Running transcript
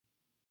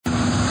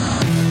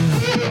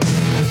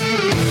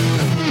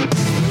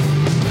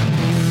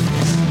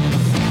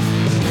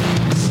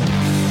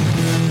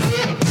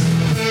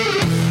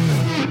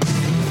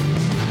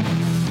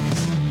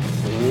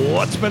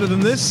What's better than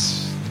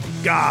this?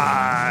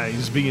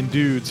 Guys being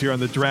dudes here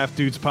on the Draft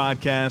Dudes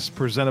podcast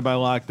presented by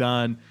Locked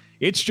On.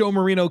 It's Joe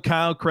Marino,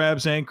 Kyle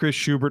Krabs, and Chris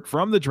Schubert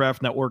from the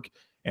Draft Network,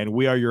 and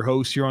we are your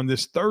hosts here on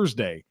this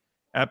Thursday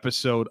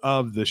episode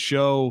of the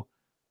show.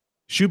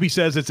 Shuby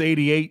says it's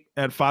 88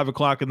 at 5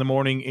 o'clock in the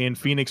morning in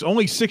Phoenix.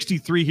 Only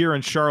 63 here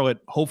in Charlotte.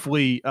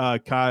 Hopefully,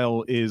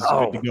 Kyle is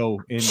good to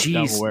go in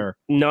Delaware.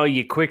 No,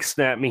 you quick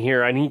snap me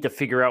here. I need to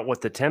figure out what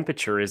the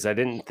temperature is. I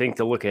didn't think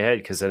to look ahead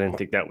because I didn't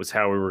think that was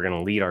how we were going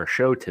to lead our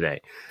show today.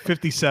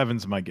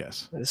 57's my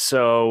guess.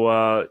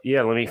 So,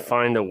 let me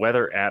find the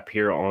weather app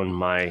here on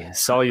my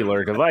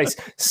cellular device.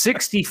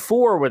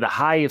 64 with a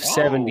high of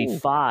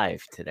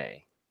 75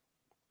 today.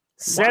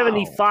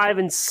 75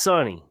 and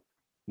sunny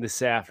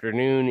this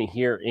afternoon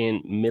here in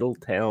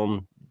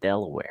Middletown,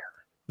 Delaware.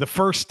 The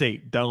first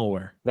state,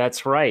 Delaware.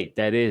 That's right.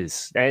 That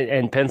is.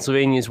 And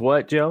Pennsylvania's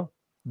what, Joe?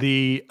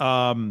 The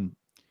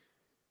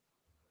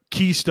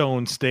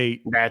Keystone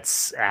State.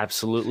 That's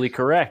absolutely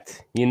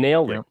correct. You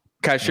nailed it.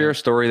 Can I share a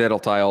story that'll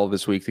tie all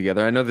this week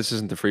together? I know this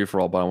isn't the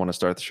free-for-all, but I want to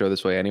start the show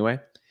this way anyway.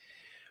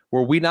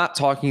 Were we not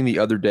talking the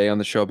other day on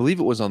the show, I believe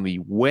it was on the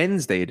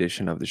Wednesday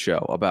edition of the show,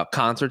 about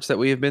concerts that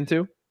we have been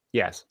to?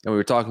 Yes. And we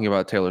were talking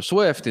about Taylor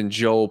Swift, and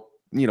Joe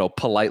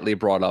politely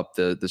brought up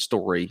the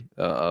story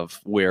of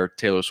where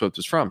Taylor Swift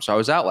was from. So I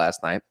was out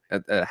last night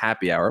at a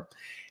happy hour,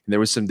 and there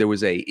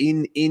was a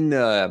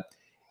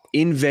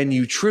in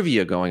venue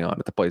trivia going on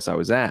at the place I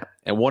was at.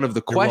 And one of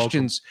the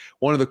questions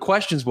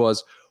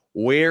was,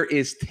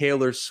 where's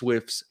Taylor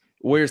Swift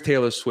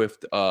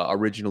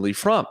originally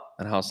from?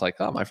 And I was like,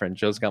 oh, my friend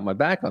Joe's got my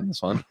back on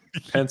this one.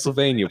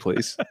 Pennsylvania,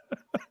 please.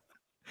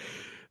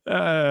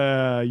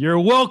 You're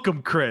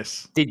welcome,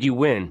 Chris. Did you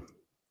win?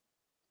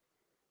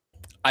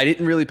 I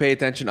didn't really pay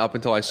attention up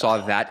until I saw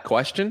that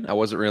question. I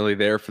wasn't really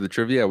there for the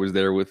trivia. I was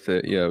there with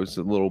it was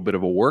a little bit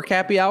of a work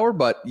happy hour,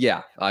 but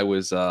yeah, I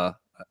was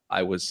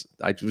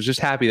just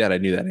happy that I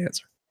knew that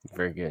answer.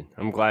 Very good.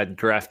 I'm glad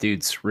Draft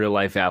Dude's real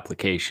life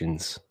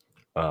applications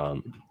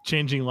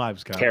changing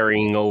lives, Kyle.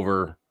 Carrying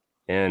over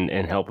and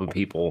helping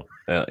people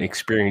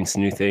experience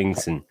new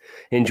things and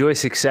enjoy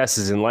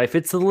successes in life.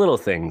 It's the little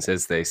things,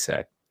 as they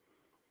say.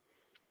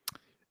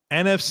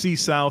 NFC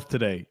South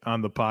today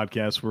on the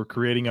podcast. We're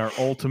creating our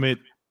ultimate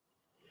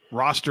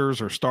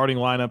rosters or starting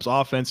lineups,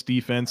 offense,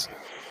 defense,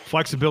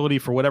 flexibility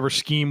for whatever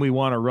scheme we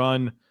want to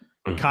run.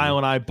 Mm-hmm. Kyle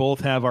and I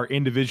both have our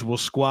individual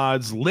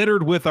squads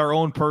littered with our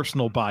own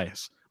personal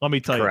bias. Let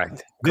me tell you,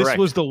 this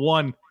was the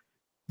one.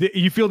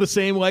 You feel the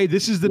same way?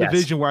 This is the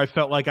division where I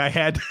felt like I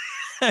had.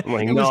 I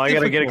got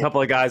to get a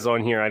couple of guys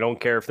on here. I don't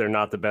care if they're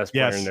not the best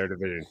player in their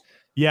division.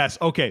 Yes.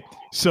 Okay.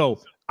 So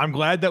I'm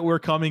glad that we're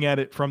coming at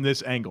it from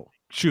this angle.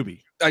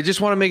 Shuby. I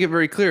just want to make it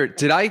very clear.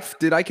 Did I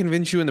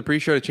convince you in the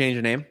pre-show to change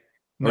a name?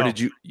 Or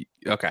did you?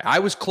 Okay. I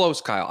was close,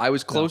 Kyle. I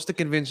was close to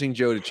convincing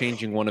Joe to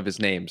changing one of his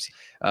names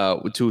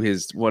to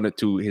his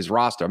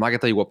roster. I'm not going to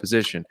tell you what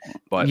position,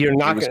 but you're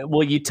not going to.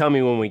 Will you tell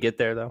me when we get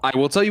there, though? I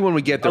will tell you when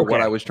we get there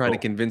what I was trying to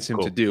convince him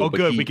to do. Oh,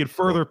 good. We could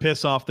further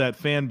piss off that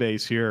fan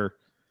base here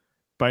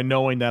by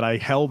knowing that I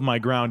held my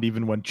ground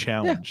even when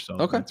challenged. Yeah.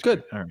 So okay.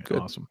 Good. All right. Good.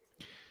 Awesome.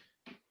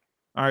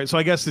 All right. So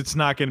I guess it's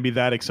not going to be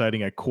that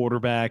exciting at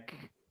quarterback.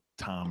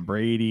 Tom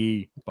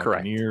Brady,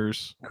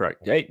 Buccaneers.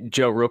 Correct. Hey,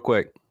 Joe, real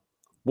quick.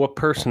 What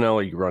personnel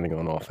are you running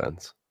on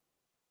offense?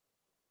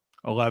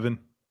 11.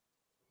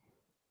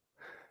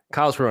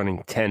 Kyle's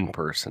running 10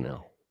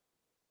 personnel.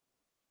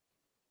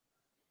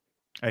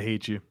 I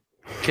hate you.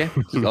 Okay.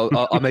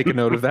 I'll make a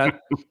note of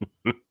that.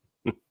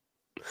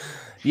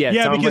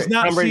 Yeah, because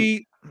now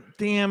see,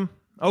 damn.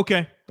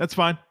 Okay, that's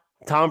fine.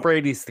 Tom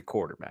Brady's the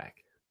quarterback.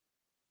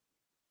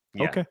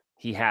 Yeah, okay.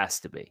 He has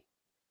to be.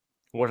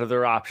 What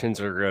other options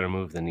are going to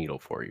move the needle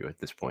for you at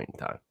this point in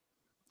time?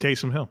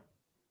 Taysom Hill.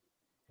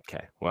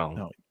 Okay.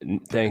 Well,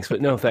 thanks, but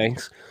no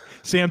thanks.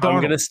 Sam Darnold. I'm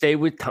going to stay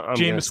with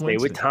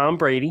Tom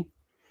Brady.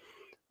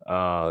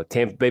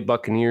 Tampa Bay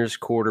Buccaneers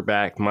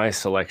quarterback. My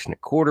selection at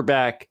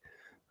quarterback.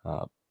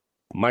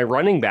 My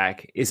running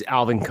back is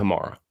Alvin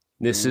Kamara.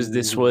 This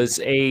was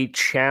a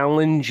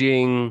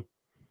challenging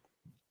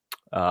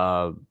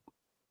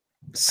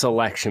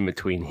selection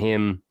between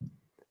him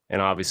and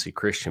obviously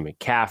Christian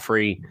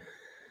McCaffrey.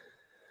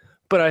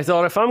 But I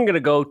thought if I'm going to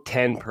go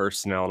 10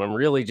 personnel and I'm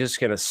really just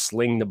going to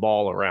sling the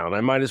ball around,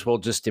 I might as well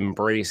just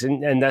embrace.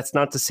 And that's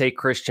not to say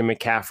Christian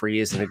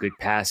McCaffrey isn't a good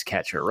pass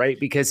catcher, right?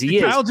 Because he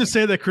is. I'll just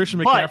say that Christian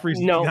McCaffrey's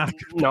not a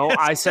good pass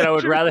I said I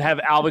would rather have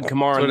Alvin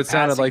Kamara in the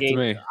passing game.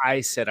 To me. I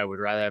said I would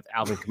rather have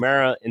Alvin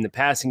Kamara in the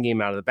passing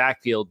game out of the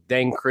backfield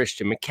than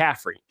Christian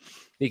McCaffrey.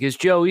 Because,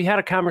 Joe, we had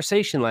a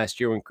conversation last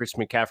year when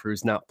Christian McCaffrey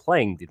was not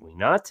playing, did we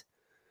not?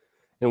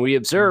 And we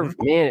observed,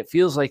 man, it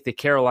feels like the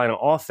Carolina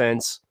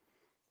offense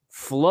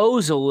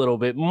flows a little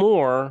bit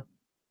more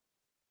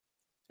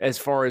as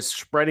far as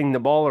spreading the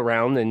ball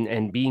around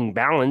and being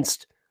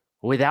balanced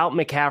without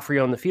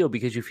McCaffrey on the field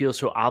because you feel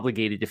so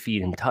obligated to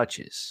feed him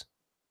touches.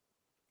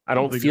 I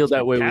don't feel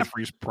that way.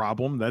 McCaffrey's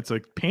problem. That's a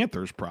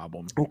Panthers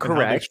problem.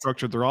 Correct. How they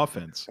structured their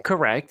offense.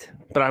 Correct.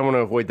 But I want to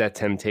avoid that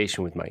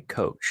temptation with my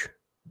coach.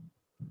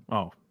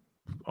 Oh,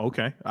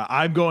 Okay.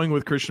 I'm going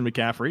with Christian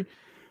McCaffrey.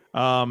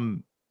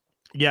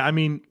 Yeah, I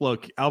mean,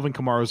 look, Alvin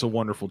Kamara is a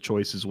wonderful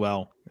choice as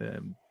well.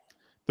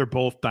 They're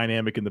both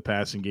dynamic in the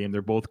passing game.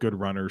 They're both good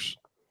runners.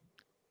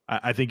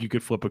 I think you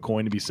could flip a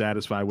coin to be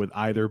satisfied with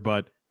either,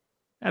 but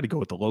I had to go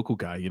with the local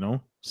guy,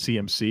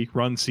 CMC,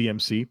 run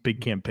CMC,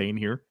 big campaign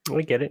here.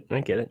 I get it.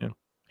 Yeah.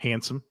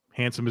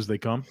 Handsome as they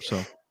come.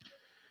 So,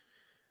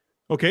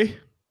 okay.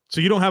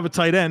 So you don't have a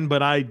tight end,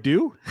 but I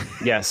do?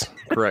 Yes,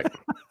 correct.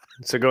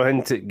 So go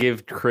ahead and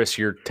give Chris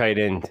your tight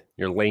end,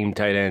 your lame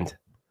tight end.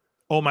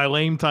 Oh, my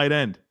lame tight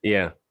end.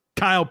 Yeah.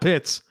 Kyle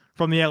Pitts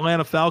from the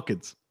Atlanta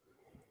Falcons.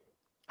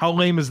 How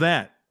lame is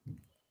that?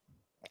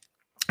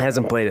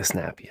 Hasn't played a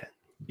snap yet.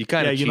 You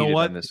kind of cheated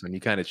on this one. You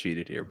kind of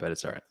cheated here, but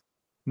it's all right.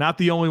 Not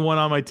the only one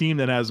on my team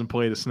that hasn't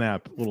played a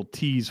snap. Little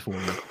tease for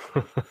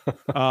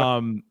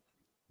you.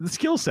 The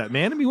skill set,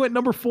 man. I mean, he went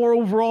number 4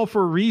 overall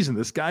for a reason.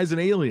 This guy's an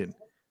alien.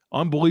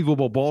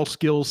 Unbelievable ball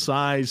skills,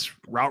 size,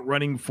 route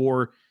running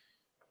for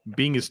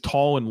being as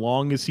tall and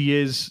long as he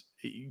is.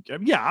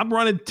 Yeah, I'm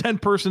running 10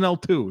 personnel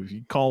too. If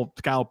you call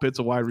Kyle Pitts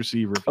a wide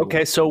receiver.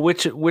 Okay, so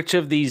which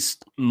of these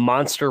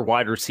monster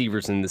wide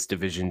receivers in this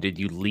division did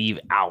you leave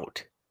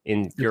out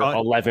in your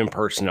 11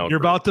 personnel? You're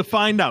about to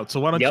find out.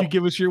 So why don't you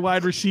give us your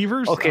wide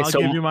receivers? Okay, I'll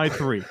give you my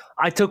 3.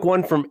 I took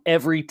one from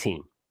every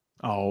team.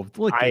 Oh,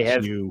 look I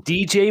have you.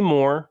 DJ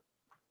Moore,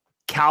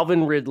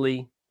 Calvin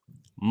Ridley,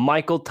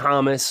 Michael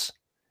Thomas,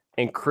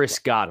 and Chris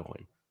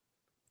Godwin.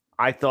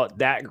 I thought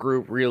that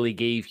group really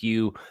gave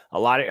you a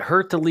lot. It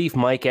hurt to leave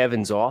Mike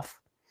Evans off,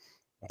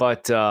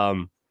 but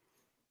I'm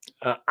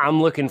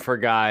looking for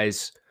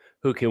guys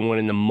who can win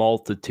in a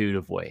multitude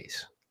of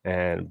ways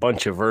and a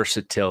bunch of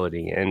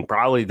versatility. And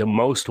probably the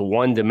most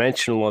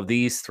one-dimensional of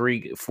these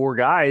 3-4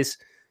 guys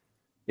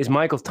is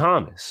Michael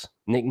Thomas,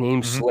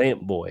 nicknamed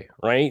Slant Boy,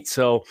 right?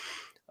 So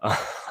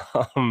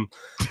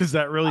is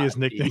that really his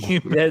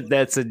nickname?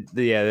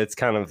 That's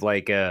kind of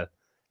like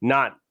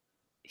not.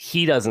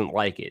 He doesn't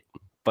like it,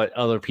 but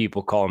other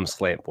people call him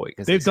Slant Boy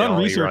because they've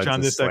done research on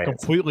this that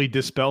completely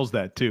dispels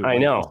that too. I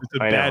know it's a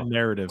bad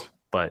narrative,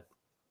 but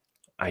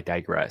I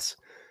digress.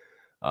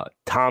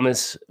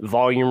 Thomas,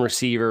 volume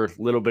receiver,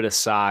 little bit of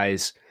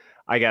size.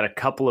 I got a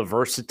couple of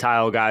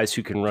versatile guys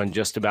who can run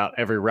just about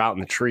every route in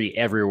the tree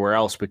everywhere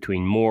else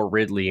between Moore,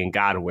 Ridley, and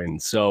Godwin.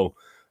 So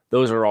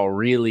those are all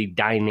really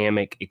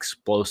dynamic,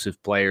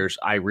 explosive players.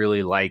 I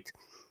really liked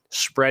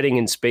spreading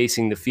and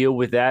spacing the field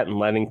with that and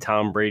letting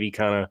Tom Brady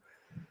kind of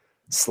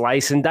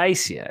slice and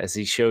dice you, as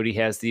he showed he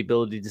has the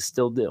ability to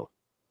still do.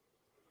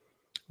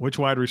 Which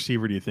wide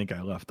receiver do you think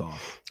I left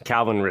off?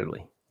 Calvin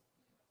Ridley.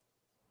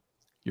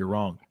 You're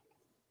wrong.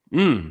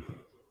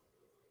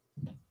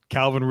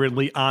 Calvin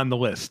Ridley on the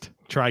list.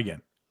 Try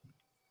again.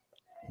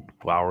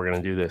 Wow, we're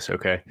going to do this.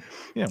 Okay.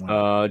 Yeah.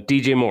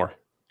 DJ Moore.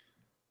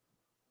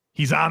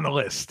 He's on the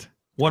list.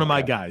 One of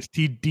my guys,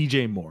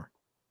 DJ Moore.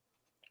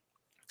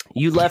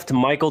 You left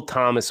Michael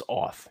Thomas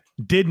off.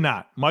 Did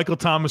not. Michael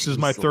Thomas is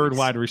my 3rd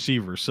wide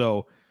receiver.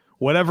 So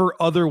whatever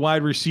other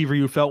wide receiver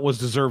you felt was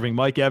deserving,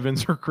 Mike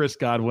Evans or Chris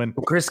Godwin.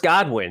 Chris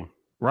Godwin.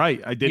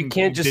 Right. I didn't. You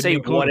can't just say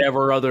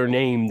whatever other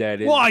name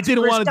that is. Well, I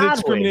didn't want to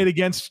discriminate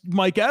against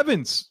Mike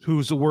Evans,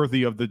 who's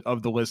worthy of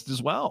the list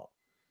as well.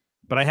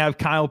 But I have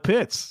Kyle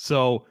Pitts.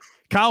 So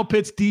Kyle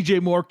Pitts,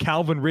 DJ Moore,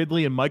 Calvin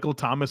Ridley, and Michael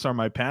Thomas are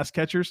my pass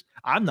catchers.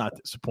 I'm not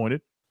disappointed.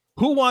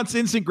 Who wants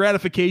instant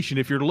gratification?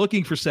 If you're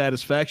looking for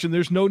satisfaction,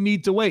 there's no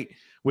need to wait.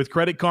 With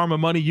Credit Karma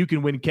Money, you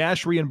can win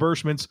cash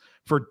reimbursements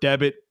for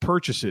debit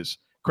purchases.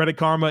 Credit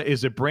Karma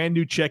is a brand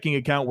new checking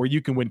account where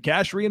you can win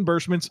cash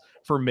reimbursements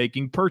for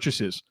making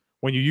purchases.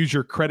 When you use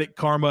your Credit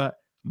Karma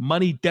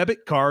Money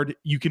debit card,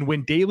 you can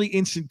win daily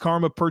instant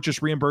Karma purchase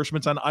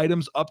reimbursements on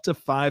items up to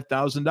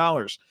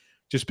 $5,000.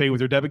 Just pay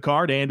with your debit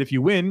card, and if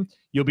you win,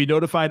 you'll be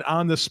notified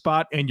on the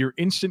spot, and your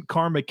instant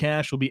Karma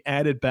cash will be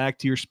added back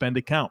to your spend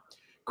account.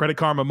 Credit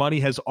Karma Money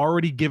has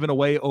already given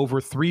away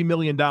over $3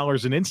 million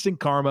in instant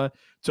Karma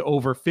to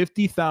over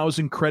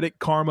 50,000 Credit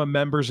Karma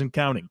members and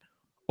counting.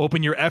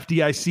 Open your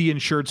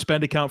FDIC-insured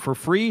spend account for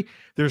free.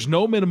 There's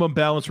no minimum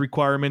balance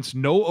requirements,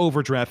 no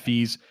overdraft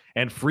fees,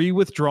 and free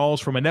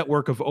withdrawals from a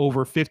network of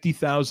over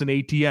 50,000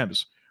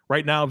 ATMs.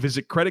 Right now,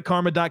 visit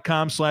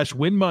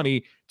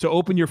creditkarma.com/winmoney to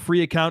open your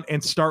free account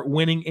and start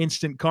winning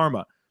instant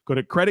Karma. Go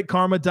to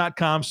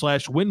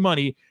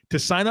creditkarma.com/winmoney to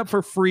sign up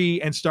for free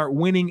and start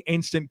winning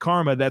instant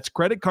Karma. That's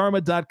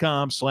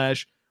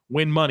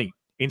creditkarma.com/winmoney.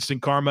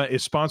 Instant Karma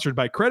is sponsored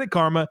by Credit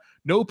Karma.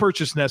 No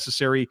purchase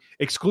necessary.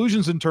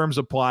 Exclusions and terms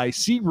apply.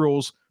 See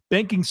rules.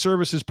 Banking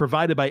services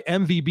provided by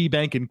MVB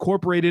Bank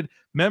Incorporated.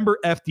 Member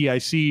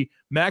FDIC.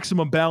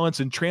 Maximum balance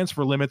and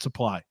transfer limits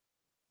apply.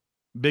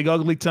 Big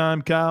ugly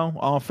time, Kyle.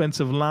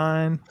 Offensive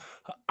line.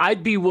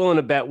 I'd be willing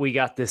to bet we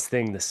got this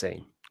thing the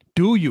same.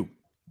 Do you?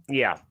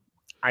 Yeah,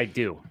 I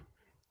do.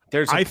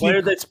 There's a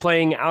player that's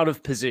playing out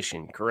of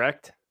position,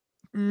 correct?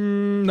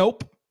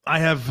 Nope. I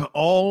have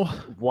all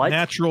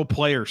natural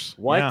players.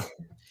 What? Yeah.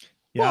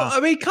 Yeah. Well, I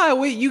mean, Kyle,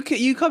 wait,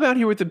 you come out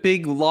here with a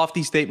big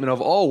lofty statement of,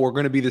 "Oh, we're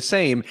going to be the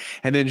same,"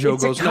 and then Joe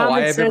goes, "No,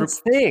 I have every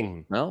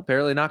thing." Well,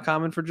 apparently not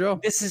common for Joe.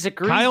 This is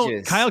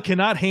egregious. Kyle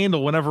cannot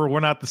handle whenever we're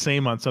not the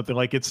same on something.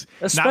 Like it's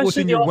Especially not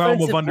within your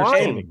realm of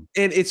understanding.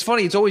 And it's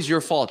funny. It's always your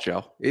fault,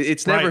 Joe.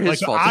 It's never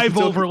his fault. I've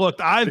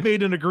overlooked. I've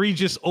made an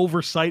egregious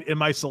oversight in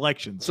my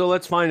selections. So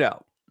let's find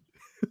out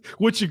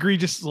which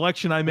egregious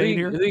selection I made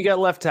here. Who you got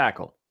left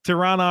tackle?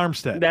 Teron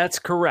Armstead. That's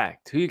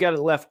correct. Who you got at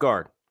left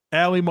guard?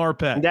 Ali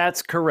Marpet.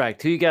 That's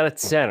correct. Who you got at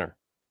center?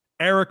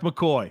 Eric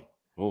McCoy.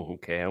 Oh,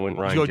 okay. I went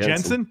Ryan Did you go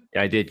Jensen?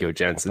 Yeah, I did go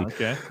Jensen.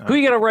 Okay. Who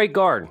you got at right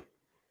guard?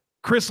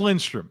 Chris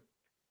Lindstrom.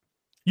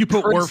 You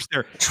put Wirfs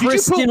there.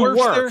 Tristan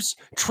Wirfs.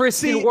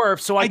 Tristan Wirfs,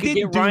 so I could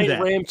get Ryan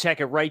that.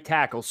 Ramczyk at right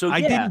tackle. So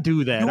I didn't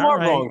do that. You are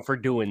wrong for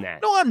doing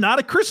that. No, I'm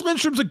not. Chris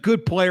Lindstrom's a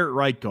good player at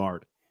right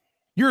guard.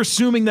 You're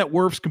assuming that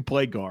Wirfs can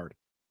play guard.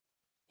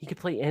 He can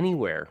play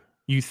anywhere.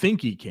 You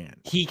think he can.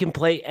 He can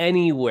play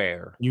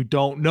anywhere. You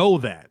don't know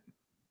that.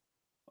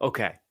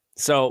 Okay.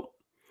 So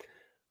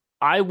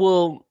I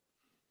will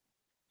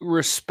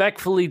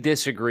respectfully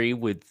disagree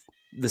with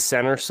the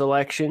center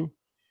selection.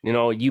 You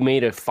know, you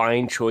made a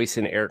fine choice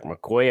in Eric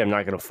McCoy. I'm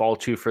not going to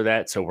fault you for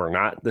that, so we're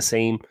not the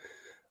same.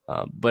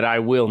 But I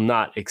will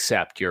not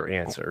accept your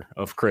answer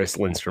of Chris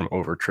Lindstrom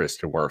over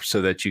Tristan Wirfs so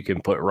that you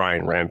can put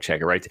Ryan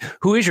Ramczyk right.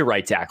 Who is your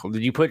right tackle?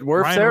 Did you put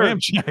Wirfs Ryan there?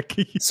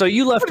 Ramczyk. So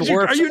you left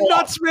Wirfs. Are you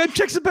nuts?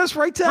 Ramczyk's the best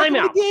right tackle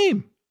in the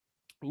game.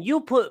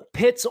 You put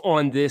Pitts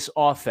on this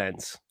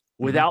offense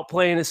without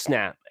playing a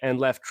snap and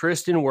left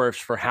Tristan Wirfs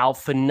for how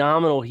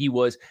phenomenal he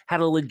was, had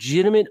a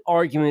legitimate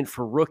argument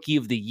for Rookie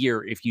of the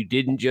Year if you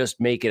didn't just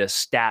make it a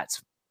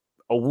stats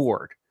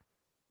award,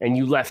 and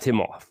you left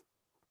him off.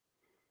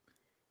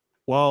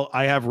 Well,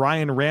 I have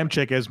Ryan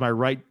Ramczyk as my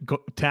right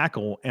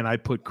tackle, and I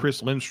put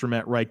Chris Lindstrom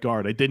at right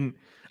guard. I didn't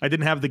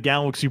have the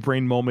galaxy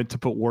brain moment to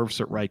put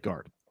Wirfs at right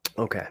guard.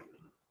 Okay.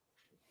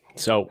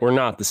 So we're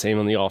not the same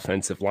on the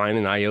offensive line,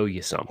 and I owe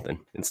you something.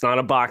 It's not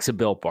a box of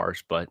Built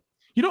Bars, but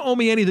you don't owe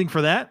me anything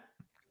for that.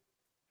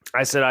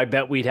 I said I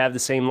bet we'd have the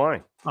same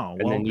line. Oh,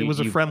 well, it was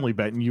a friendly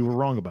bet, and you were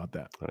wrong about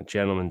that. A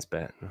gentleman's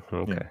bet.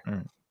 Okay. Yeah, all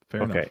right.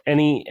 Fair enough.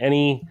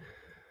 Any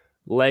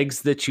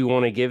legs that you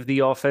want to give the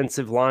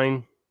offensive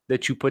line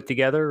that you put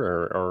together,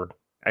 or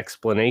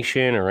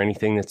explanation, or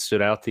anything that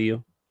stood out to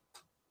you?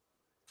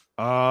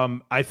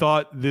 I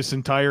thought this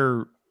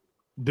entire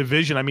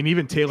division, I mean,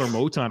 even Taylor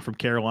Moton from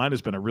Carolina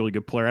has been a really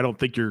good player. I don't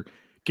think you're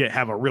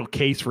have a real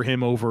case for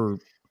him over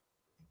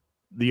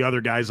the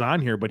other guys on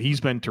here, but he's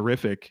been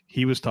terrific.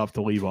 He was tough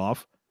to leave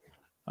off.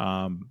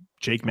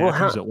 Jake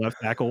Matthews at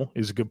left tackle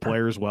is a good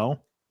player as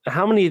well.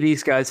 How many of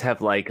these guys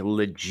have like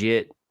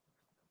legit,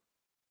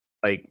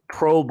 like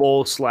Pro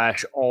Bowl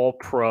 / All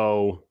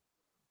Pro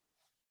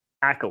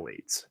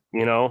accolades?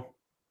 You know,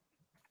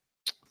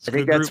 I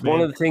think that's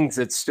one of the things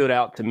that stood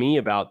out to me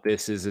about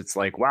this is it's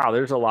like, wow,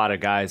 there's a lot of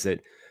guys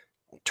that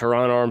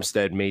Teron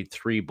Armstead made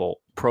 3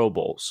 Pro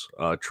Bowls.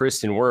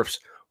 Tristan Wirfs,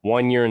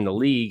 1 year in the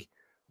league,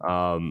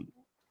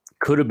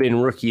 could have been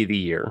Rookie of the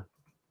Year.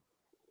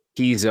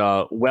 He's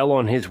well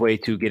on his way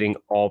to getting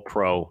All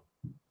Pro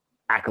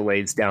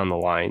accolades down the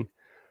line.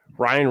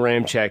 Ryan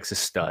Ramczyk's a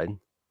stud.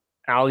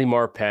 Ali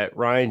Marpet,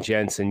 Ryan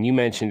Jensen. You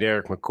mentioned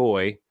Eric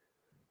McCoy.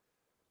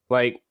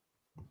 Like,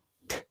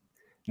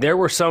 there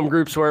were some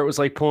groups where it was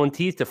like pulling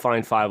teeth to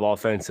find 5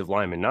 offensive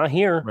linemen. Not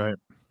here. Right.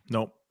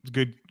 Nope.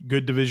 Good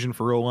division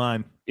for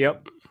O-line.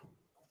 Yep.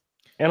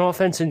 And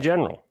offense in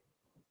general.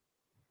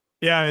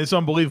 Yeah, it's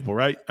unbelievable,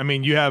 right? I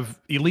mean, you have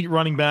elite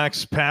running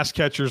backs, pass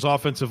catchers,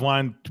 offensive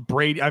line,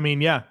 Brady. I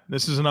mean, yeah,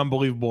 this is an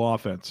unbelievable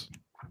offense.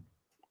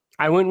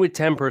 I went with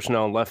 10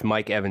 personnel and left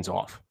Mike Evans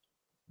off.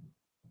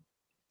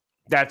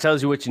 That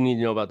tells you what you need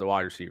to know about the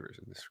wide receivers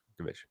in this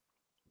division.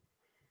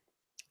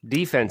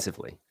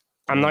 Defensively,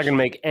 I'm not going to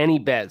make any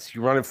bets.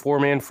 You running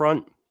 4-man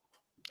front?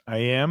 I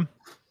am.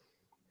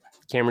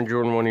 Cameron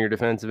Jordan, one of your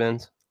defensive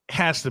ends?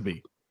 Has to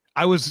be.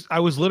 I was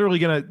literally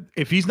going to,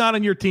 if he's not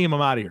on your team,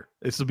 I'm out of here.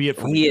 This will be it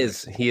for me. He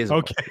is.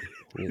 Okay.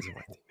 He is.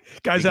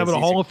 Guy's having a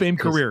Hall of Fame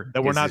career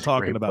that we're not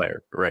talking about.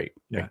 Player. Right.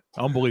 Yeah.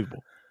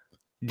 Unbelievable.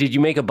 Did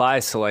you make a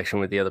bias selection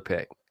with the other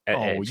pick?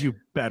 You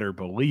better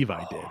believe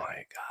I did. Oh,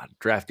 my God.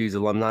 Draft Dudes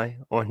alumni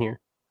on here.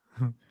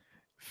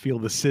 Feel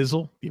the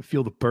sizzle. You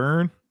feel the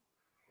burn.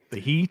 The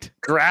heat.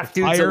 Draft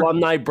Dudes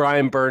alumni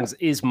Brian Burns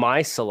is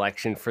my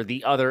selection for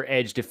the other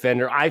edge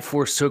defender. I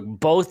forsook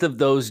both of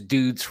those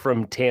dudes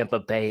from Tampa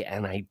Bay,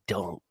 and I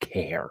don't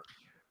care.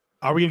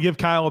 Are we going to give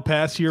Kyle a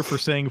pass here for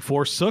saying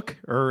forsook?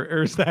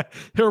 Or is that,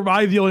 or am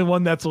I the only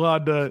one that's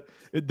allowed to,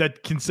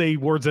 that can say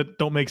words that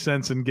don't make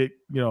sense and get,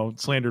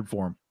 slandered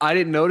for him? I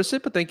didn't notice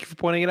it, but thank you for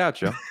pointing it out,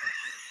 Joe.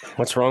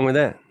 What's wrong with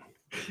that?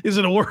 Is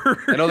it a word?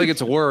 I don't think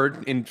it's a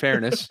word, in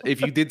fairness. If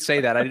you did say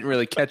that, I didn't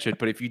really catch it.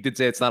 But if you did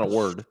say it's not a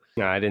word.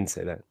 No, I didn't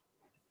say that.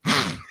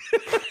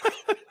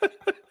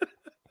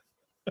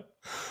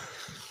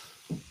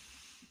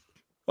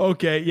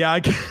 Okay. Yeah.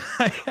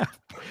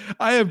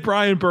 I have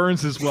Brian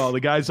Burns as well. The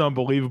guy's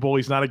unbelievable.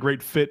 He's not a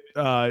great fit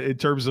in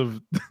terms of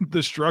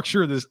the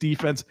structure of this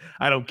defense.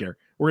 I don't care.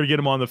 We're going to get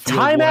him on the field.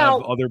 Time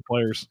out. Have other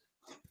players.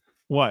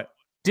 What?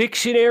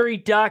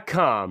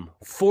 Dictionary.com,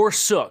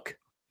 forsook,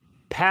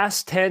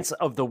 past tense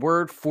of the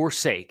word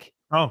forsake.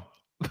 Oh,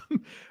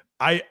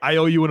 I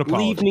owe you an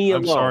apology. Leave me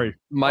I'm alone. sorry.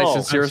 My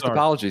sincerest sorry.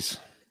 apologies.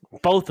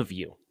 Both of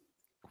you.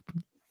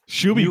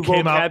 Shuby New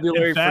came out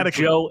vocabulary for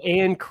emphatically. Joe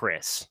and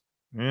Chris.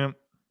 Yeah.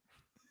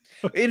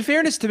 In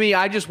fairness to me,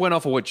 I just went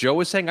off of what Joe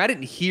was saying. I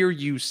didn't hear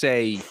you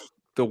say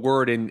the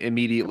word and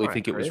immediately Come on,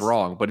 think it was Chris.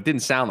 wrong, but it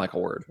didn't sound like a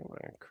word. Come on,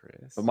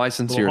 Chris. But my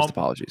sincerest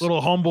apologies.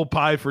 Little humble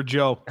pie for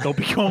Joe. Don't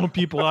be calling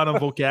people out on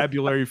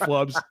vocabulary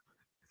flubs.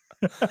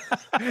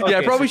 Yeah,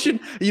 I probably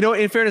shouldn't. You know,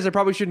 in fairness, I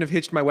probably shouldn't have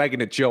hitched my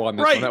wagon at Joe on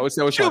this Right. one. That was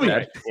Shuby. my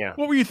bad. Yeah.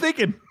 What were you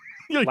thinking?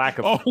 You're like,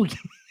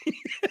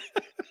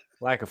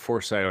 Lack of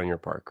foresight on your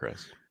part,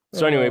 Chris.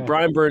 So anyway,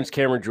 Brian Burns,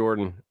 Cameron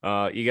Jordan,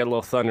 you got a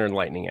little thunder and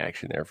lightning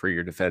action there for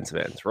your defensive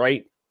ends,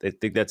 right? I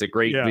think that's a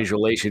great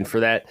visualization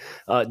for that.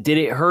 Did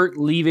it hurt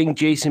leaving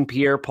Jason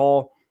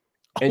Pierre-Paul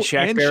and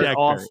Shaq Barrett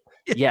off?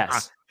 Yeah,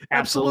 yes,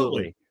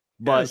 absolutely.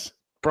 But Yes.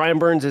 Brian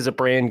Burns is a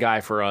brand guy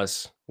for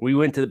us. We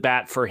went to the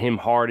bat for him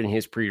hard in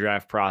his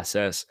pre-draft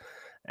process,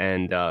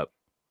 and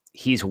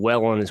he's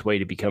well on his way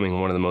to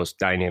becoming one of the most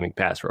dynamic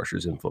pass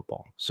rushers in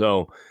football.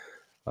 So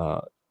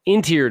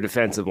interior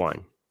defensive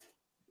line,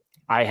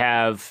 I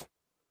have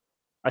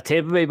a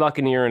Tampa Bay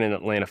Buccaneer and an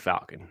Atlanta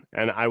Falcon,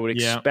 and I would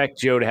expect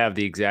Joe to have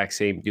the exact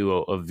same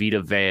duo of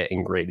Vita Vea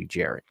and Grady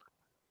Jarrett.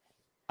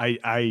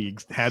 I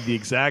had the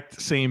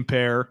exact same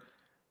pair.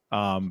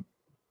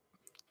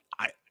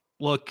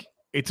 Look,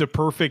 it's a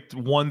perfect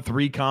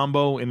 1-3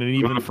 combo in an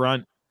even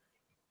front.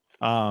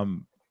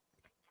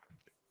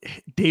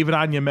 David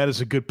Onyemeta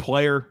is a good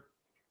player.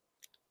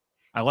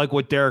 I like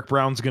what Derek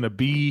Brown's going to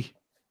be.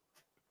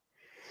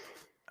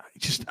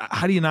 Just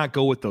how do you not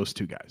go with those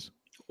two guys?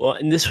 Well,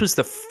 and this was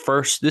our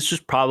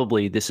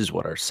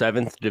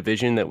 7th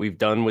division that we've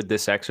done with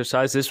this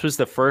exercise. This was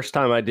the first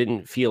time I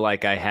didn't feel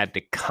like I had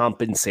to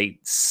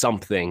compensate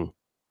something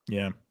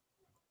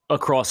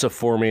across a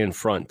 4-man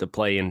front to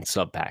play in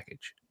sub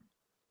package.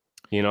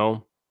 You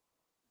know?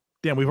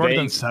 Damn, we've already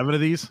done 7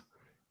 of these?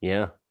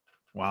 Yeah.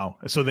 Wow.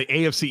 So the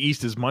AFC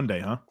East is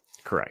Monday, huh?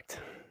 Correct.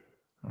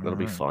 That'll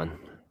be fun.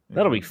 Yeah.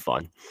 That'll be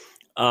fun.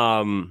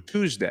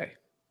 Tuesday.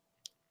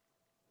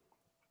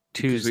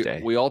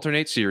 We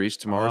alternate series.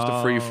 Tomorrow's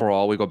the free for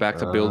all. We go back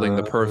to building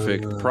the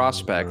perfect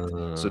prospect.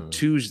 So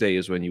Tuesday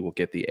is when you will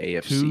get the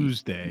AFC.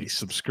 Tuesday.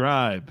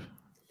 Subscribe.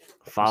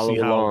 Follow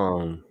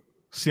along.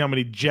 See how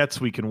many Jets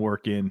we can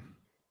work in.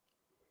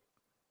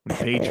 The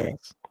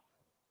Patriots.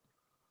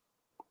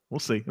 We'll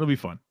see. It'll be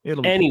fun.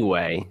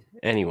 Anyway.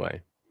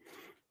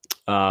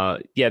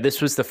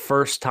 This was the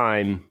first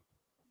time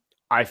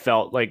I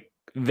felt like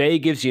Vay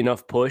gives you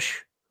enough push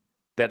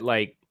that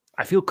like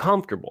I feel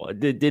comfortable. It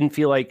didn't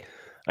feel like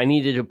I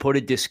needed to put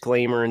a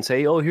disclaimer and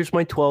say, "Oh, here's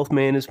my 12th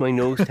man as my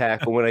nose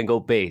tackle when I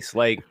go base."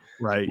 Like,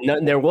 right?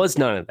 There was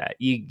none of that.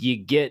 You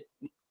get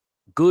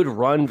good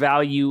run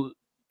value,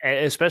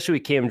 especially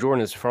with Cam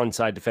Jordan as front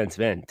side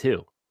defensive end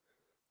too.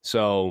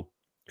 So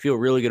I feel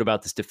really good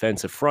about this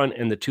defensive front,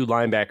 and the two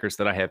linebackers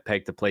that I have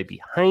pegged to play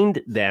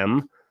behind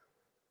them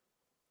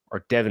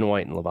are Devin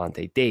White and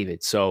Levante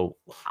David. So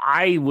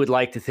I would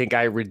like to think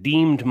I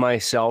redeemed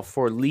myself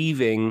for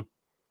leaving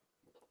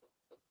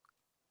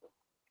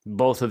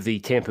both of the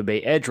Tampa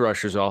Bay edge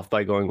rushers off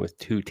by going with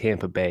 2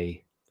 Tampa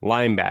Bay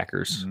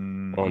linebackers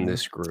on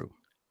this group.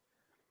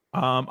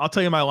 I'll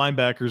tell you my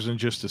linebackers in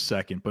just a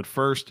second. But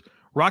first,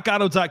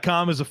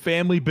 rockauto.com is a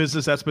family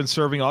business that's been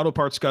serving auto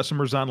parts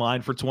customers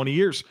online for 20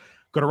 years.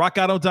 Go to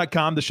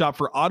rockauto.com to shop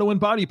for auto and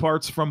body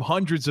parts from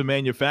hundreds of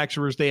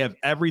manufacturers. They have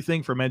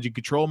everything from engine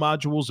control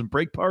modules and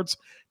brake parts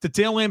to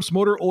tail lamps,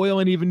 motor oil,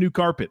 and even new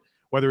carpet.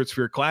 Whether it's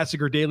for your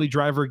classic or daily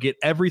driver, get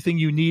everything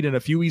you need in a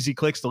few easy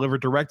clicks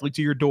delivered directly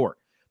to your door.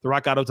 The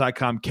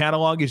rockauto.com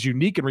catalog is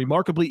unique and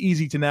remarkably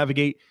easy to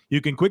navigate. You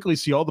can quickly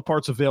see all the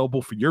parts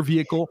available for your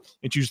vehicle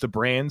and choose the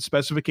brand,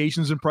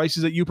 specifications, and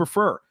prices that you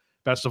prefer.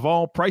 Best of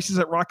all, prices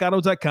at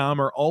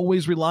rockauto.com are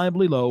always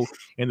reliably low,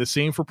 and the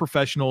same for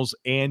professionals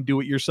and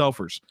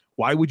do-it-yourselfers.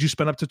 Why would you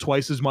spend up to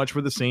twice as much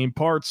for the same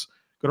parts?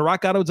 Go to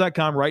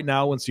rockauto.com right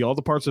now and see all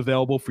the parts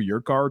available for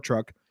your car or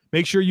truck.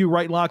 Make sure you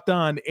write Locked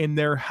On in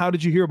their How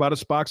Did You Hear About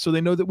Us box so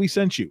they know that we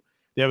sent you.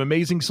 They have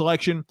amazing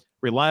selection,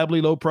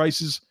 reliably low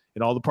prices,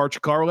 and all the parts your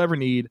car will ever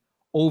need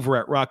over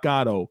at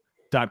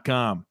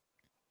rockauto.com.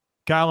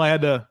 Kyle, I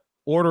had to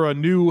order a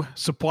new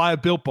supply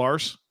of Built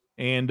Bars,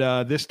 and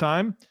this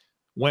time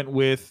went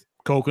with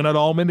coconut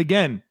almond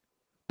again.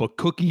 But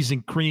cookies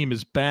and cream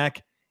is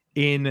back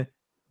in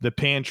the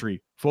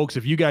pantry. Folks,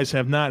 if you guys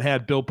have not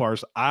had Built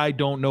Bars, I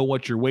don't know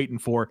what you're waiting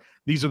for.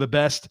 These are the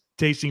best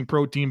tasting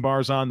protein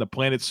bars on the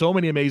planet. So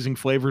many amazing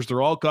flavors.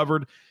 They're all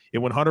covered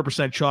in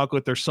 100%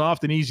 chocolate. They're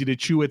soft and easy to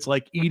chew. It's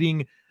like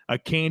eating a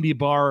candy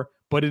bar,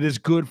 but it is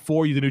good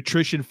for you. The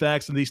nutrition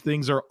facts and these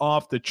things are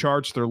off the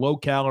charts. They're low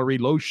calorie,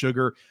 low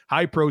sugar,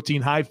 high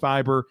protein, high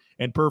fiber,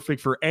 and perfect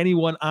for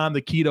anyone on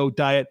the keto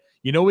diet.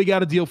 You know we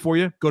got a deal for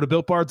you. Go to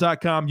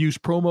BuiltBar.com, use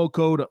promo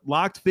code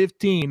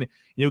LOCKED15, and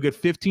you'll get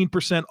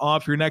 15%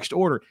 off your next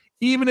order.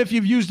 Even if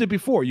you've used it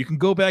before, you can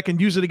go back and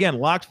use it again.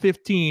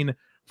 LOCKED15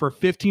 for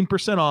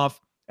 15%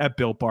 off at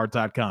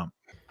BuiltBar.com.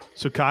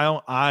 So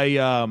Kyle,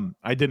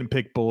 I didn't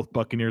pick both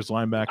Buccaneers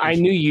linebackers. I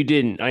knew you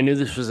didn't. I knew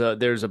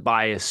there's a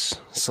bias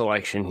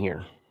selection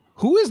here.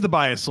 Who is the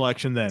bias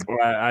selection then?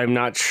 I'm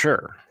not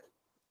sure.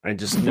 I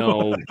just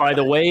know by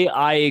the way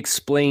I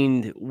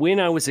explained when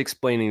I was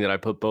explaining that I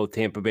put both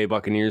Tampa Bay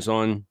Buccaneers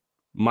on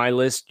my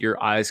list,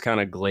 your eyes kind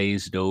of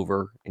glazed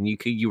over and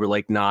you were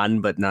like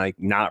nodding, but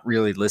not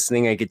really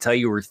listening. I could tell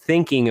you were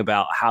thinking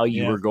about how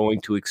you were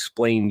going to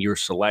explain your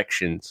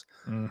selections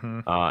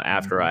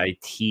after I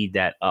teed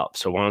that up.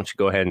 So why don't you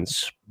go ahead and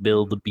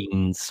spill the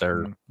beans,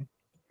 sir?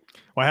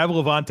 Well, I have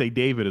Levante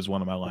David as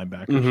one of my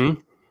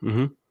linebackers.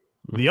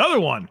 The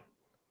other one,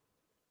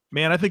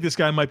 man, I think this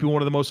guy might be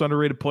one of the most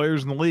underrated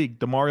players in the league,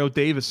 Demario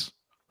Davis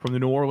from the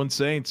New Orleans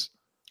Saints.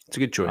 It's a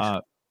good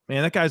choice.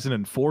 Man, that guy's an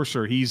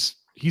enforcer. He's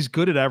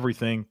good at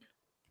everything.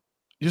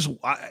 He's one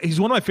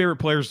of my favorite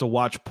players to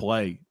watch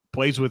play.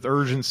 Plays with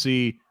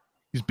urgency.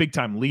 He's a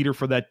big-time leader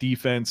for that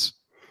defense.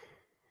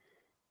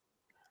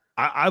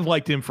 I've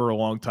liked him for a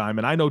long time,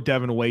 and I know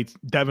Devin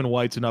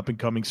White's an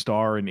up-and-coming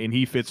star, and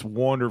he fits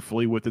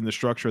wonderfully within the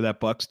structure of that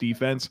Bucs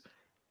defense.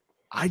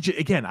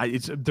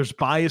 There's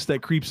bias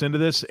that creeps into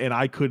this, and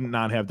I couldn't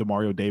not have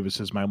Demario Davis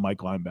as my Mike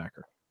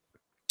linebacker.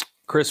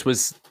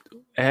 Chris,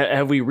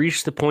 have we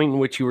reached the point in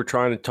which you were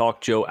trying to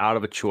talk Joe out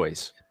of a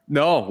choice?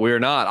 No, we're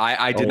not.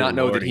 I did not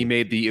know that he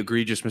made the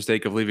egregious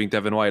mistake of leaving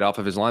Devin White off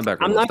of his linebacker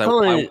I'm list.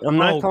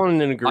 not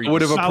calling it an egregious. I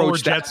would have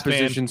approached that Jets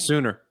position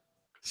sooner.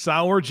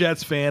 Sour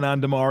Jets fan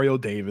on Demario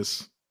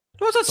Davis.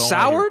 No, it's not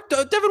sour.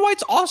 Devin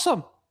White's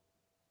awesome.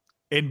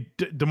 And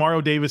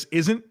Demario Davis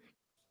isn't?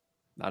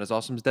 Not as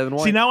awesome as Devin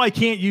White. See, now I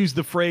can't use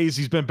the phrase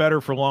he's been better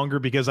for longer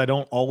because I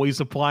don't always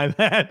apply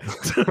that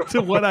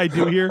to what I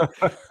do here.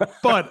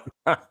 But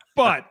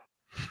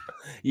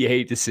you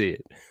hate to see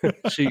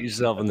it. Shoot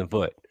yourself in the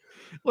foot.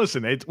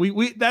 Listen,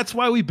 we that's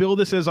why we build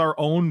this as our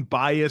own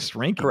biased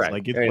rankings. Correct.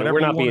 Like we're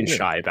not being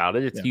shy about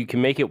it. You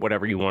can make it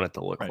whatever you want it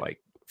to look like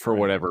for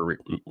whatever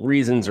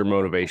reasons or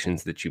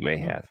motivations that you may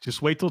have.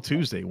 Just wait till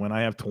Tuesday when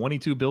I have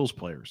 22 Bills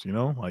players,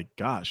 like,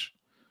 gosh,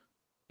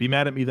 be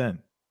mad at me then.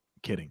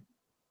 Kidding.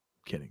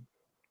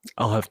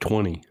 I'll have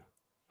 20.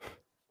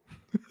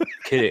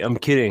 I'm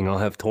kidding. I'll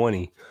have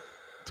 20.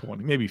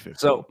 20, maybe 50.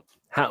 So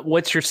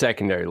what's your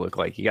secondary look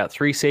like? You got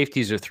 3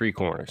 safeties or 3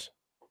 corners?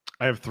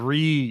 I have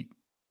 3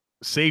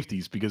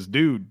 safeties because,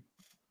 dude,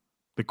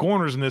 the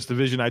corners in this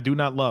division I do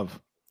not love.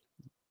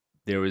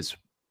 There was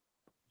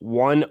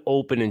one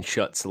open and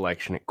shut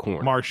selection at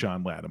corner.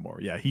 Marshawn Lattimore.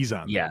 Yeah, he's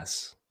on.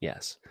 Yes.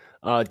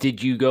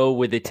 Did you go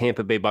with the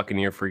Tampa Bay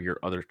Buccaneer for your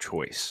other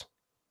choice?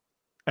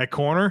 At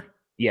corner?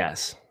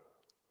 Yes.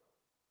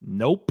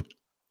 Nope.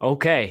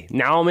 Okay,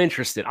 now I'm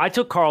interested. I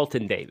took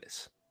Carlton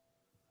Davis.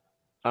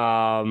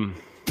 Shuby,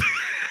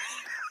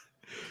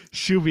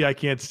 I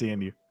can't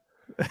stand you.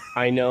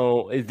 I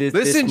know.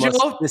 Listen,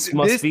 Joe. This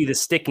must be the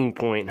sticking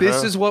point.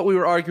 This is what we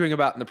were arguing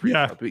about in the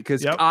pre-show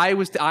because Yep. I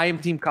am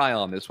Team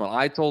Kyle on this one.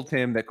 I told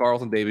him that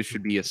Carlton Davis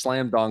should be a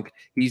slam dunk.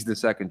 He's the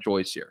second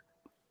choice here.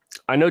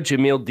 I know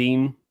Jamil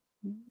Dean.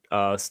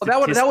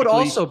 That would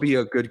also be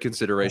a good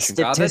consideration.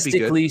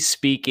 Statistically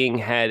speaking,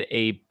 had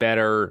a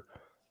better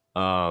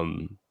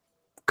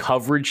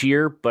coverage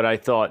year, but I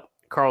thought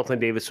Carlton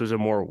Davis was a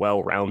more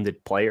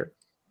well-rounded player.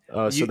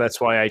 So that's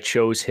why I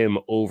chose him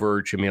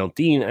over Jamil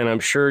Dean, and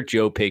I'm sure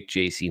Joe picked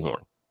J.C.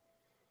 Horn.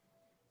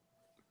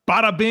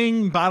 Bada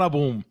bing, bada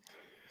boom.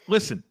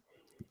 Listen,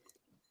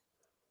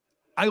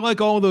 I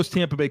like all of those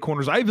Tampa Bay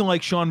corners. I even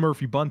like Sean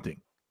Murphy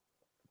Bunting.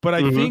 But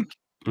I think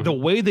the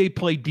way they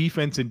play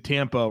defense in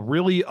Tampa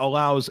really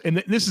allows,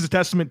 and this is a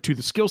testament to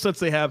the skill sets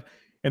they have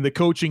and the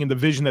coaching and the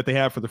vision that they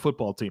have for the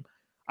football team.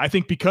 I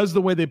think because of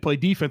the way they play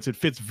defense, it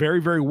fits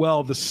very, very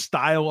well the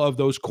style of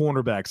those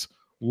cornerbacks.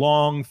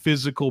 Long,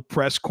 physical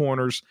press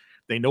corners.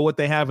 They know what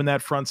they have in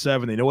that front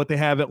seven. They know what they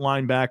have at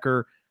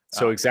linebacker.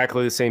 So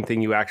exactly the same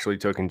thing you actually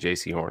took in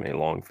J.C. Horn, a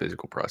long,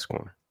 physical press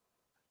corner.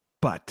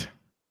 But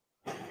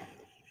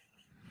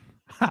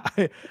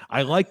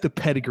I like the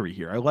pedigree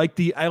here. I like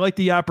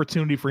the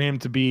opportunity for him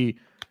to be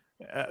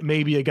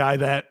maybe a guy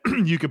that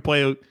you could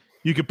play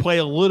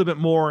a little bit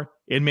more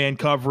in man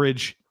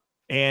coverage,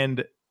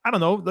 and I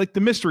don't know, like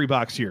the mystery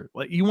box here.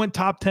 Like you went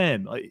top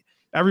 10. Like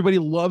everybody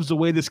loves the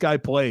way this guy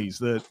plays,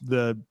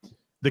 the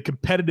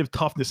competitive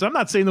toughness. I'm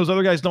not saying those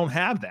other guys don't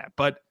have that,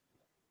 but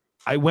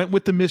I went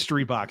with the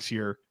mystery box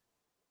here,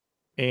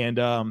 and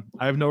I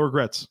have no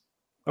regrets.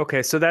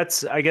 Okay, so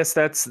I guess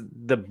that's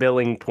the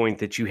billing point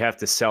that you have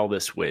to sell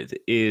this with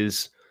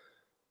is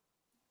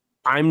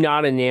I'm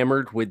not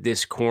enamored with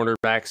this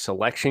cornerback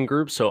selection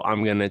group, so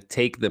I'm going to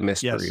take the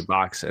mystery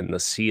box and the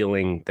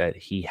ceiling that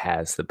he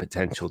has the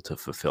potential to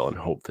fulfill and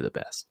hope for the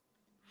best.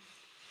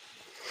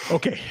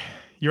 Okay,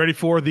 you ready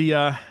for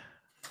the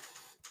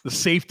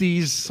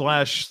safeties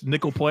 /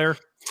 nickel player?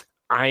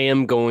 I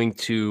am going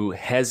to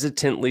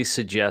hesitantly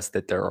suggest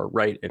that there are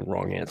right and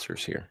wrong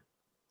answers here.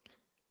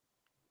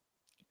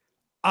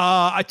 2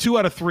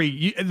 out of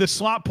 3. The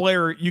slot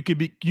player, you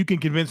can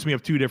convince me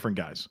of 2 different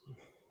guys.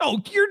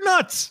 Oh, you're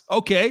nuts.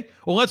 Okay,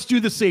 well, let's do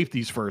the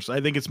safeties first.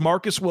 I think it's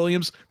Marcus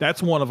Williams.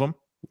 That's one of them.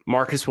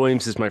 Marcus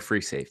Williams is my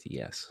free safety,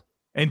 yes.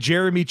 And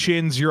Jeremy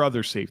Chinn's your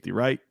other safety,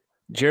 right?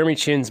 Jeremy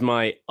Chinn's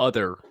my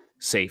other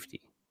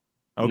safety,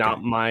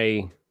 not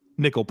my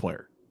nickel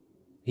player.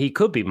 He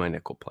could be my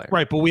nickel player.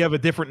 Right, but we have a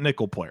different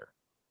nickel player.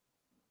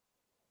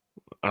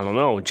 I don't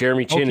know.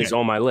 Jeremy Chinn is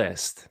on my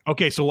list.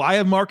 Okay, so I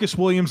have Marcus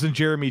Williams and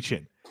Jeremy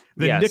Chinn.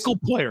 The nickel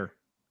player.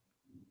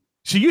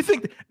 So you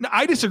think –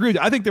 I disagree.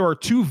 I think there are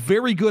two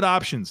very good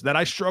options that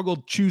I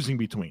struggled choosing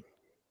between.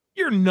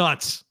 You're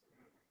nuts.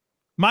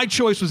 My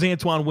choice was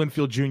Antoine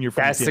Winfield Jr.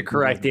 That's the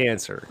correct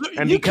answer.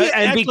 And because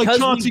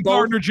Chauncey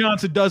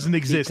Gardner-Johnson doesn't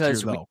exist here,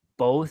 though. We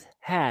both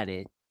had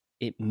it,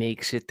 it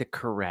makes it the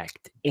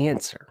correct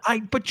answer.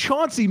 But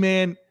Chauncey,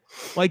 man,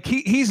 like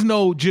he's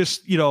no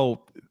just,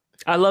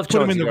 I love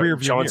Chauncey.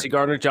 Chauncey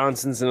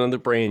Gardner-Johnson's another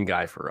brain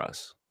guy for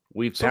us.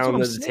 We've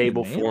pounded the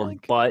table for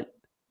him,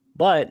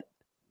 but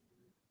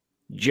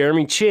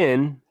Jeremy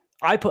Chinn,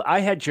 I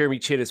had Jeremy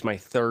Chinn as my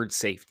third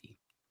safety.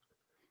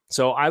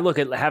 So I look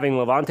at having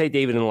Lavonte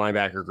David in the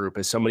linebacker group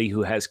as somebody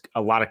who has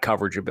a lot of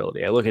coverage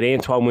ability. I look at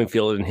Antoine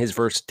Winfield and his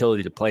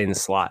versatility to play in the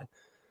slot.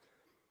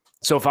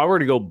 So if I were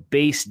to go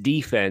base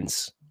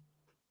defense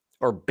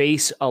or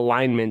base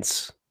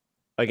alignments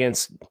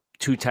against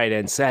two tight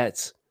end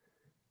sets,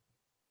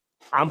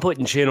 I'm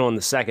putting Chinn on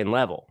the second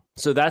level.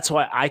 So that's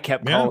why I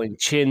kept calling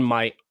Chinn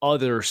my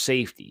other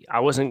safety. I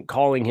wasn't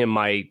calling him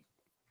my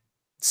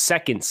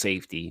second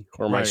safety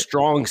or my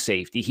strong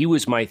safety. He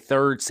was my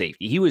third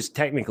safety. He was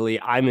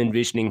technically, I'm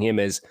envisioning him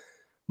as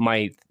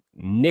my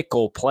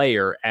nickel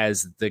player,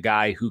 as the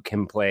guy who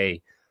can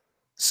play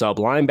sub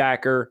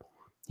linebacker.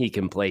 He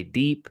can play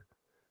deep.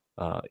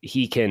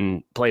 He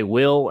can play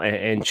will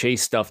and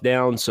chase stuff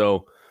down.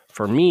 So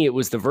for me, it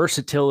was the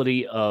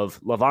versatility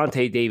of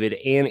Lavonte David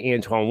and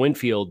Antoine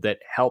Winfield that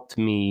helped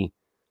me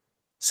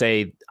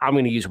say, I'm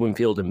going to use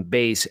Winfield in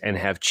base and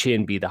have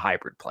Chinn be the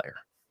hybrid player.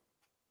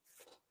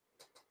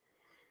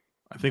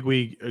 I think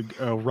we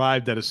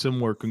arrived at a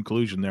similar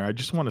conclusion there. I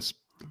just want a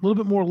little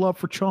bit more love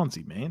for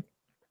Chauncey, man.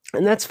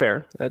 And that's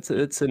fair.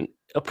 It's an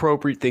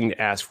appropriate thing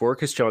to ask for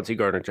because Chauncey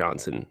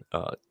Gardner-Johnson,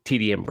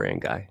 TDM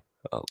brand guy,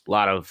 a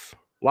lot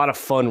of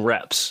fun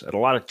reps and a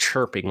lot of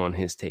chirping on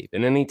his tape.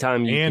 And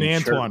anytime you and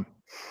Antoine,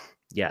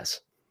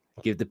 yes,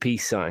 give the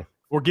peace sign.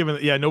 We're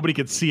giving nobody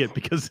can see it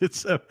because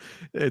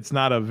it's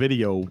not a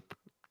video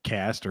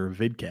cast or a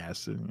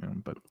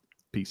vidcast, but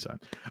peace sign.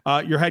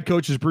 Your head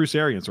coach is Bruce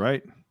Arians,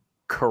 right?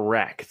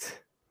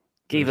 Correct.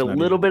 Gave a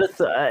little bit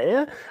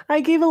of I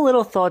gave a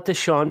little thought to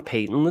Sean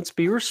Payton. Let's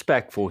be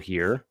respectful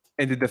here.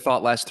 And did the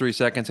thought last 3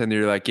 seconds? And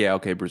you're like, yeah,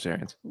 okay, Bruce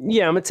Arians.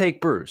 Yeah, I'm gonna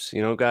take Bruce.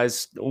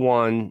 Guys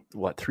won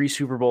 3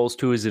 Super Bowls,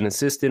 2 as an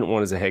assistant,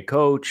 1 as a head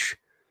coach.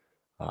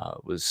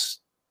 Was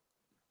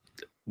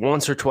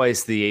once or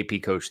twice the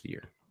AP Coach of the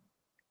Year.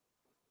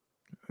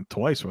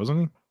 Twice, wasn't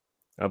he?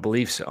 I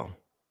believe so.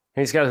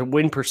 And he's got a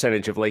win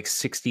percentage of like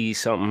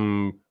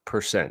 60-something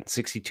percent,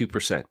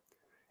 62%.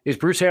 Is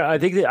Bruce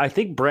Arians, I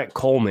think Brett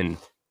Coleman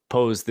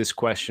posed this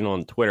question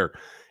on Twitter.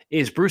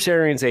 Is Bruce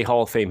Arians a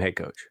Hall of Fame head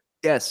coach?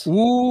 Yes.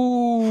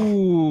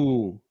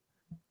 Ooh.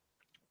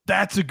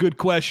 That's a good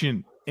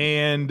question.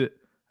 And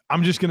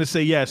I'm just going to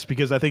say yes,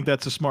 because I think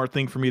that's a smart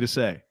thing for me to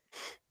say.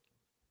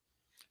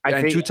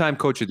 I think 2-time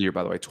coach of the year,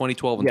 by the way,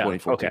 2012 and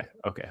 2014.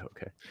 Okay.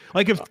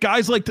 Like if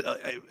guys like,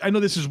 I know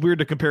this is weird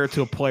to compare it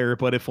to a player,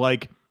 but if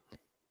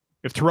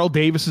Terrell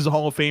Davis is a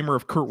Hall of Famer,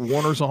 if Kurt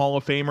Warner's a Hall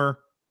of Famer,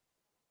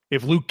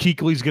 if Luke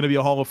Kuechly's going to be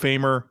a Hall of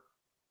Famer,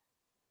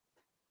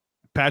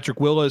 Patrick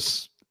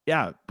Willis,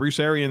 Bruce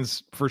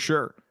Arians for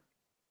sure.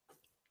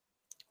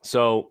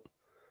 So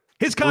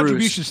his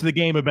contributions to the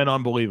game have been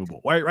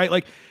unbelievable, right?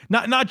 Like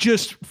not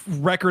just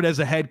record as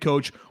a head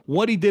coach,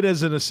 what he did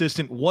as an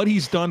assistant, what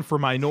he's done for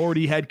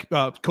minority head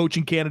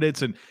coaching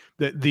candidates, and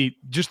the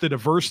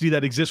diversity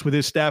that exists with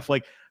his staff.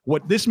 Like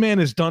what this man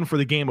has done for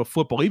the game of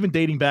football, even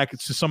dating back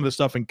to some of the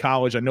stuff in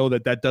college. I know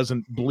that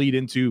doesn't bleed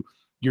into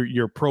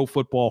your pro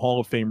football Hall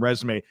of Fame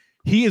resume.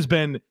 He has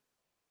been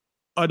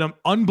an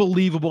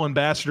unbelievable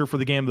ambassador for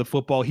the game of the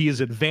football. He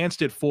has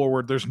advanced it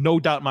forward. There's no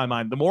doubt in my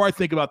mind. The more I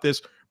think about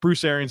this,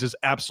 Bruce Arians is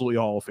absolutely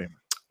a Hall of Famer.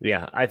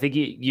 Yeah, I think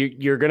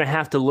you're going to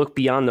have to look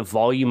beyond the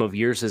volume of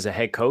years as a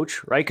head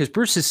coach, right? Because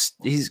Bruce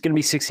he's going to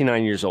be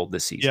 69 years old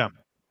this season.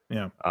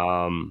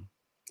 Yeah.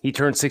 He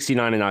turned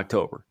 69 in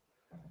October,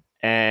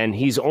 and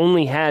he's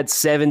only had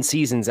 7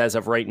 seasons as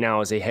of right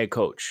now as a head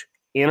coach.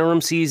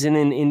 Interim season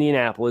in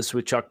Indianapolis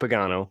with Chuck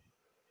Pagano,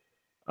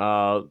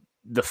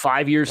 the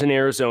 5 years in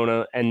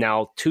Arizona, and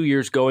now 2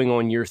 years going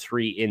on year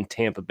 3 in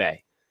Tampa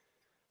Bay.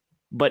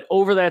 But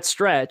over that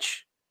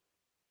stretch,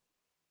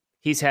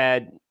 he's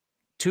had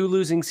 2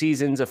 losing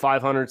seasons, a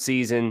 500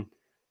 season,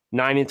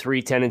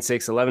 9-3,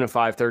 10-6,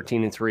 11-5,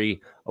 13-3,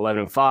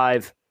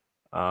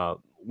 11-5.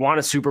 Won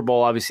a Super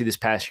Bowl, obviously, this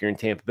past year in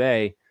Tampa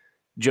Bay.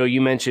 Joe, you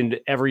mentioned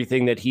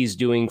everything that he's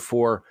doing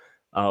for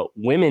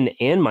women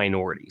and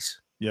minorities.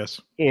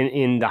 Yes.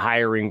 In the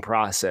hiring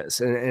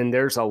process. And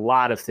there's a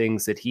lot of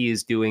things that he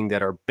is doing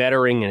that are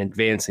bettering and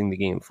advancing the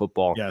game of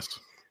football. Yes.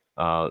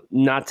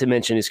 Not to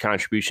mention his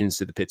contributions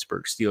to the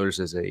Pittsburgh Steelers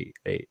as a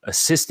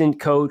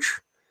assistant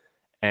coach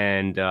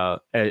And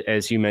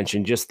as you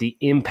mentioned, just the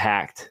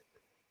impact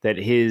that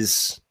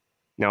his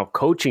now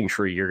coaching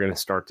tree you're going to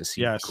start to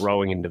see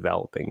growing and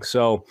developing.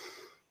 So,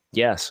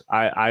 yes,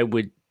 I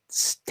would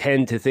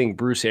tend to think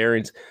Bruce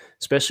Arians,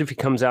 especially if he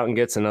comes out and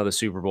gets another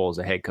Super Bowl as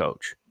a head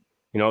coach.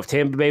 If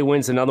Tampa Bay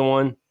wins another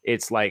one,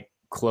 it's like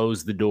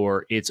close the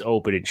door. It's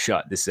open and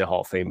shut. This is a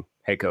Hall of Fame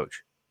head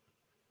coach.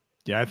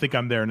 Yeah, I think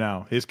I'm there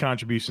now. His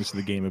contributions to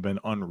the game have been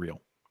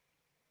unreal.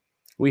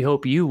 We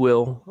hope you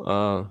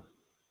will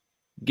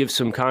give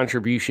some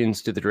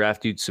contributions to the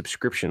Draft Dude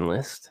subscription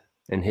list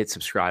and hit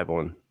subscribe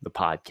on the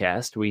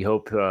podcast. We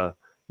hope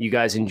you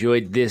guys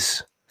enjoyed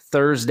this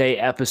Thursday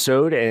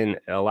episode and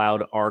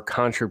allowed our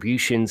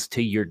contributions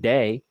to your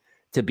day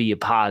to be a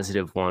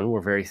positive one.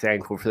 We're very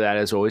thankful for that,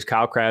 as always.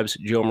 Kyle Krabs,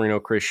 Joe Marino,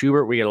 Chris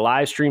Schubert. We get a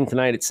live stream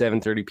tonight at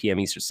 7:30 p.m.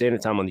 Eastern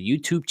Standard Time on the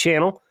YouTube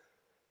channel.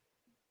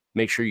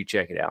 Make sure you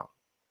check it out.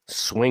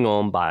 Swing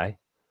on by.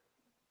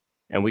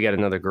 And we got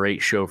another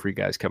great show for you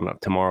guys coming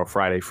up tomorrow,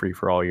 Friday, free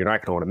for all. You're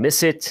not going to want to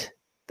miss it.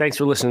 Thanks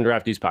for listening to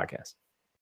Draft Dudes Podcast.